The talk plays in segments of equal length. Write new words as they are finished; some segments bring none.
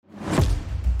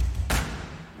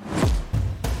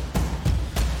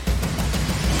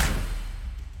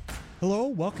Hello,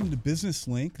 welcome to Business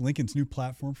Link, Lincoln's new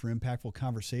platform for impactful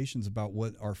conversations about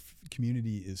what our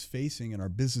community is facing and our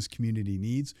business community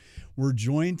needs. We're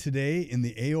joined today in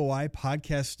the AOI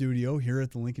podcast studio here at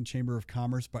the Lincoln Chamber of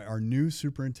Commerce by our new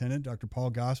superintendent, Dr.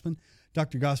 Paul Gausman.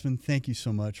 Dr. Gausman, thank you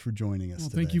so much for joining us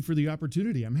today. Thank you for the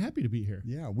opportunity. I'm happy to be here.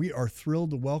 Yeah, we are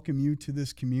thrilled to welcome you to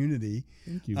this community.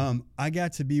 Thank you. I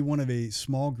got to be one of a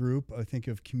small group, I think,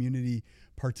 of community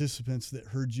participants that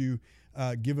heard you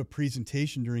give a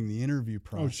presentation during the interview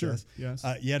process. Oh, sure. Yes.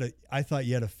 I thought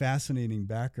you had a fascinating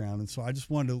background. And so I just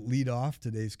wanted to lead off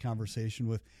today's conversation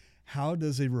with, how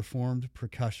does a reformed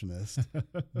percussionist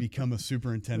become a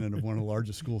superintendent of one of the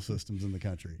largest school systems in the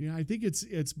country? Yeah, I think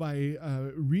it's by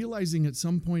realizing at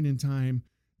some point in time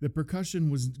that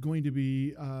percussion was going to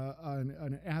be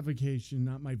an avocation,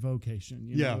 not my vocation.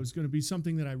 You know, it was going to be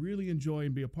something that I really enjoy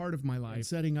and be a part of my life.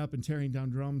 Setting up and tearing down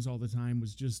drums all the time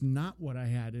was just not what I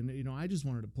had. And, I just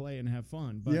wanted to play and have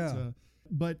fun.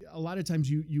 But a lot of times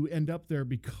you end up there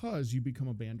because you become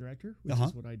a band director, which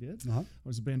is what I did. I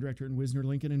was a band director in Wisner,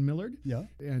 Lincoln, and Millard. Yeah.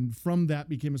 And from that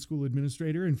became a school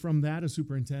administrator, and from that a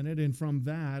superintendent, and from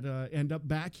that end up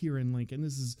back here in Lincoln.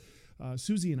 This is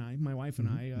Susie and I, my wife and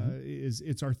I,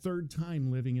 it's our third time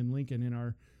living in Lincoln in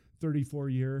our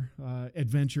 34-year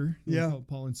adventure.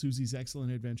 Paul and Susie's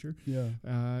excellent adventure.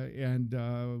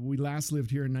 And we last lived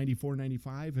here in 94,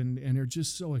 95, and are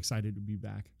just so excited to be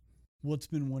back. What's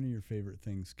been one of your favorite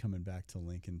things coming back to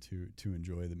Lincoln to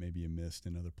enjoy that maybe you missed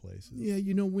in other places? Yeah,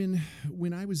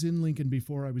 when I was in Lincoln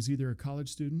before, I was either a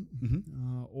college student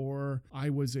or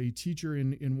I was a teacher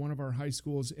in one of our high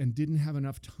schools and didn't have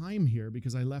enough time here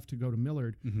because I left to go to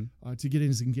Millard to get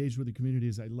as engaged with the community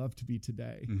as I'd love to be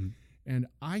today. And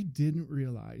I didn't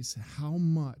realize how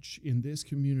much in this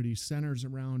community centers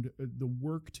around the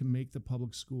work to make the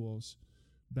public schools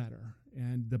better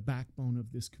and the backbone of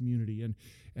this community.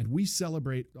 And we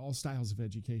celebrate all styles of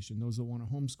education, those that want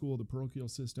to homeschool, the parochial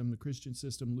system, the Christian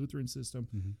system, Lutheran system.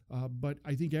 But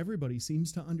I think everybody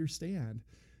seems to understand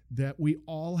that we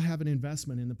all have an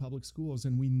investment in the public schools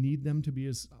and we need them to be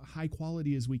as high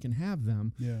quality as we can have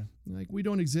them. Like, we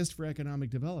don't exist for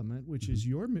economic development, which is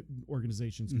your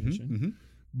organization's mission.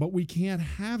 But we can't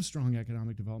have strong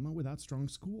economic development without strong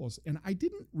schools. And I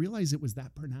didn't realize it was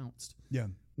that pronounced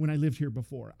when I lived here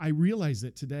before. I realize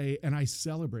it today, and I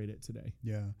celebrate it today.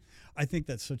 Yeah. I think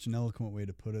that's such an eloquent way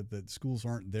to put it, that schools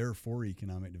aren't there for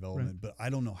economic development, but I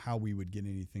don't know how we would get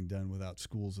anything done without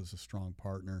schools as a strong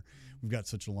partner. We've got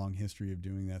such a long history of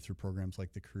doing that through programs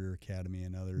like the Career Academy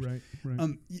and others.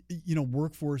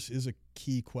 Workforce is a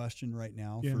key question right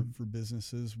now for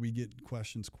businesses. We get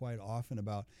questions quite often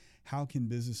about how can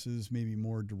businesses maybe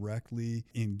more directly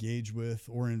engage with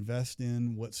or invest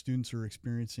in what students are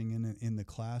experiencing in the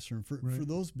classroom. For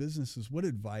those businesses, what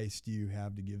advice do you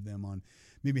have to give them on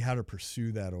maybe how to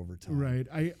pursue that over time? Right.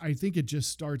 I think it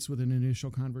just starts with an initial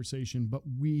conversation, but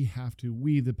we,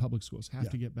 the public schools,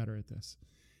 have to get better at this.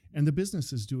 And the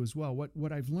businesses do as well.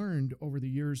 What I've learned over the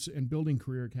years in building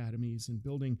career academies and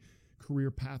building career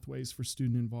pathways for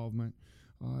student involvement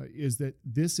is that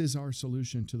this is our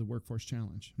solution to the workforce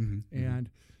challenge. And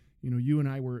you and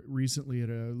I were recently at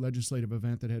a legislative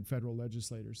event that had federal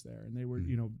legislators there, and they were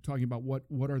talking about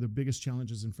what are the biggest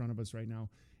challenges in front of us right now.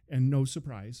 And no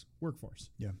surprise, workforce.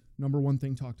 Number one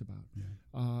thing talked about.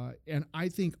 And I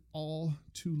think all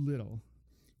too little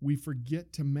we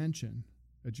forget to mention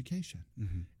education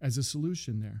as a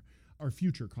solution there. Our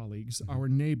future colleagues, our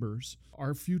neighbors,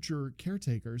 our future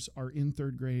caretakers are in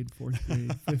third grade, fourth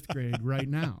grade, fifth grade right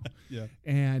now.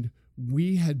 And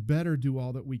we had better do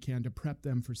all that we can to prep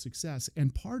them for success.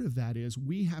 And part of that is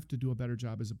we have to do a better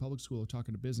job as a public school of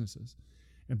talking to businesses.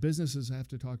 And businesses have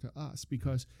to talk to us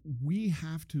because we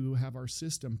have to have our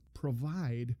system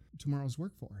provide tomorrow's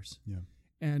workforce.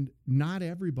 And not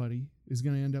everybody is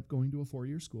going to end up going to a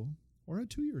 4-year school or a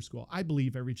 2-year school. I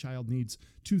believe every child needs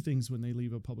two things when they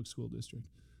leave a public school district: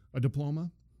 a diploma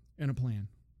and a plan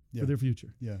for their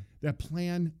future. That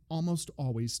plan almost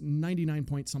always,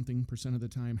 99% of the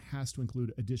time, has to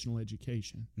include additional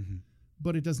education.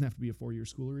 But it doesn't have to be a 4-year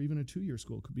school or even a 2-year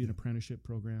school. It could be an apprenticeship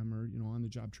program or,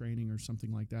 on-the-job training or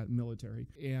something like that, military.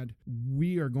 And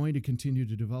we are going to continue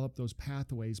to develop those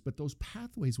pathways, but those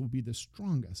pathways will be the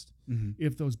strongest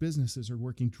if those businesses are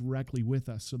working directly with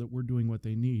us so that we're doing what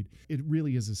they need. It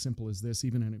really is as simple as this,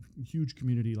 even in a huge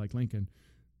community like Lincoln.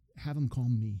 Have them call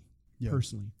me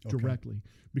personally, directly,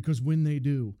 because when they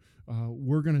do,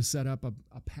 we're going to set up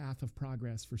a path of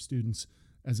progress for students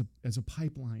as a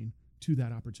pipeline to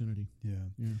that opportunity.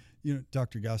 Yeah.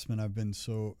 Dr. Gausman, I've been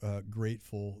so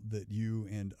grateful that you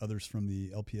and others from the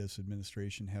LPS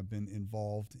administration have been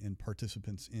involved and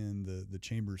participants in the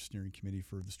Chamber's steering committee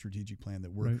for the strategic plan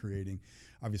that we're creating.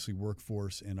 Obviously,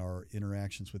 workforce and our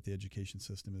interactions with the education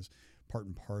system is part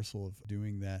and parcel of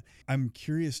doing that. I'm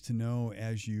curious to know,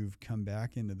 as you've come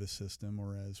back into the system,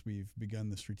 or as we've begun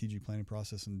the strategic planning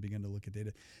process and begun to look at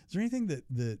data, is there anything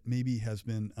that maybe has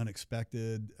been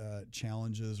unexpected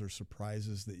challenges or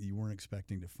surprises that you weren't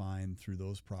expecting to find through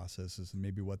those processes, and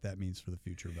maybe what that means for the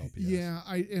future of LPS? Yeah,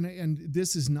 and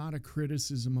this is not a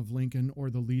criticism of Lincoln or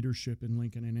the leadership in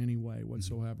Lincoln in any way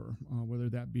whatsoever, whether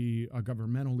that be a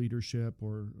governmental leadership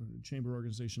or chamber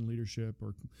organization leadership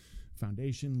or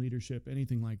foundation leadership,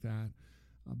 anything like that.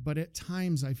 But at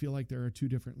times I feel like there are two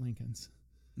different Lincolns.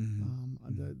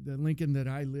 The Lincoln that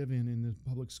I live in the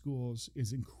public schools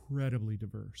is incredibly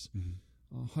diverse.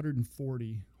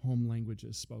 140 home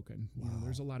languages spoken. Wow.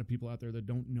 There's a lot of people out there that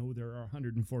don't know there are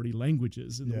 140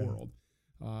 languages in the world.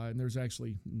 And there's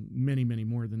actually many, many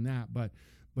more than that.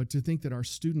 But to think that our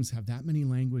students have that many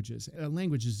languages,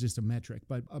 language is just a metric,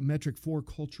 but a metric for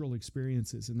cultural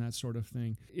experiences and that sort of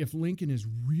thing. If Lincoln is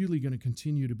really going to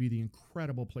continue to be the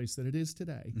incredible place that it is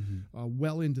today,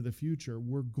 well into the future,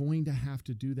 we're going to have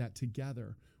to do that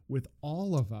together, with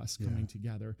all of us coming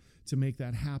together to make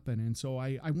that happen. And so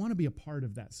I want to be a part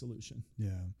of that solution. Yeah.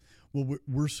 Well,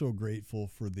 we're so grateful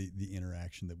for the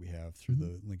interaction that we have through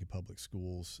the Lincoln Public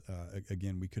Schools.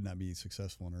 Again, we could not be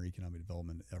successful in our economic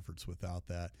development efforts without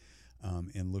that,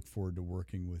 and look forward to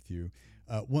working with you.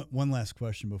 One last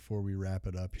question before we wrap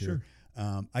it up here. Sure.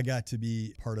 I got to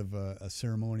be part of a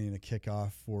ceremony and a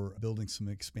kickoff for building some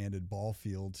expanded ball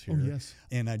fields here. Oh, yes.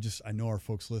 And I know our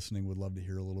folks listening would love to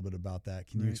hear a little bit about that.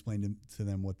 Can you explain to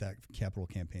them what that capital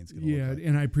campaign is going to look like?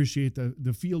 And I appreciate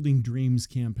the Fielding Dreams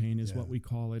campaign is what we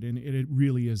call it. And it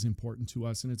really is important to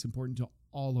us, and it's important to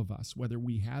all of us, whether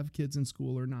we have kids in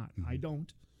school or not. I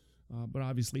don't, but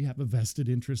obviously have a vested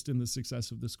interest in the success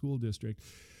of the school district.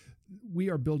 We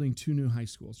are building 2 new high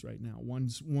schools right now.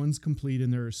 One's complete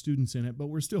and there are students in it, but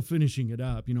we're still finishing it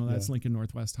up. That's Lincoln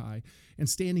Northwest High. And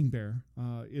Standing Bear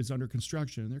is under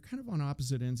construction. They're kind of on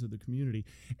opposite ends of the community.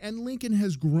 And Lincoln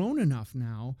has grown enough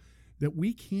now that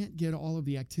we can't get all of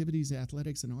the activities,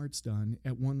 athletics, and arts done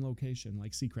at one location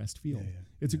like Seacrest Field.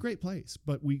 It's a great place,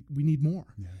 but we need more.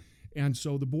 And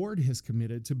so the board has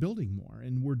committed to building more,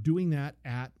 and we're doing that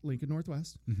at Lincoln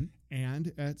Northwest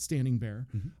and at Standing Bear.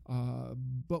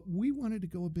 But we wanted to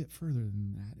go a bit further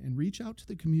than that and reach out to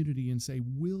the community and say,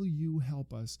 will you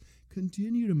help us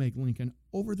continue to make Lincoln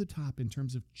over the top in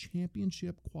terms of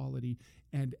championship quality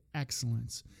and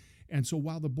excellence? And so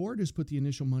while the board has put the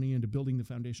initial money into building the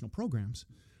foundational programs,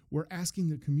 we're asking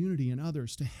the community and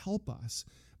others to help us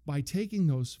by taking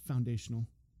those foundational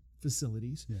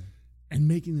facilities and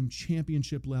making them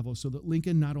championship level, so that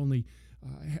Lincoln not only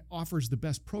offers the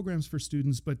best programs for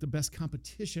students, but the best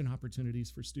competition opportunities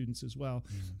for students as well.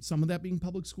 Some of that being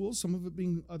public schools, some of it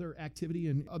being other activity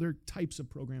and other types of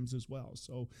programs as well.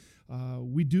 So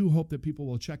we do hope that people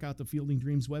will check out the Fielding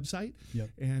Dreams website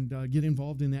and get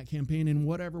involved in that campaign in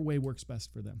whatever way works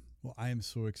best for them. Well, I am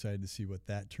so excited to see what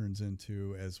that turns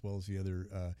into, as well as the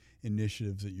other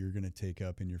initiatives that you're going to take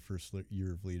up in your first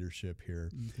year of leadership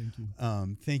here. Thank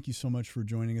you. Thank you so much for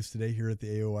joining us today here at the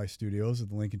AOI studios at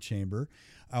the Lincoln Chamber.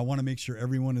 I want to make sure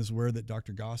everyone is aware that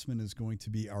Dr. Gausman is going to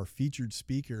be our featured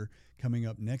speaker coming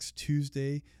up next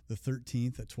Tuesday, the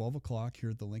 13th at 12 o'clock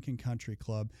here at the Lincoln Country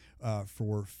Club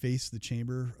for Face the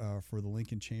Chamber for the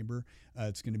Lincoln Chamber.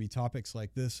 It's going to be topics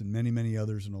like this and many, many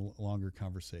others in a longer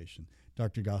conversation.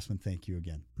 Dr. Gausman, thank you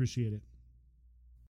again. Appreciate it.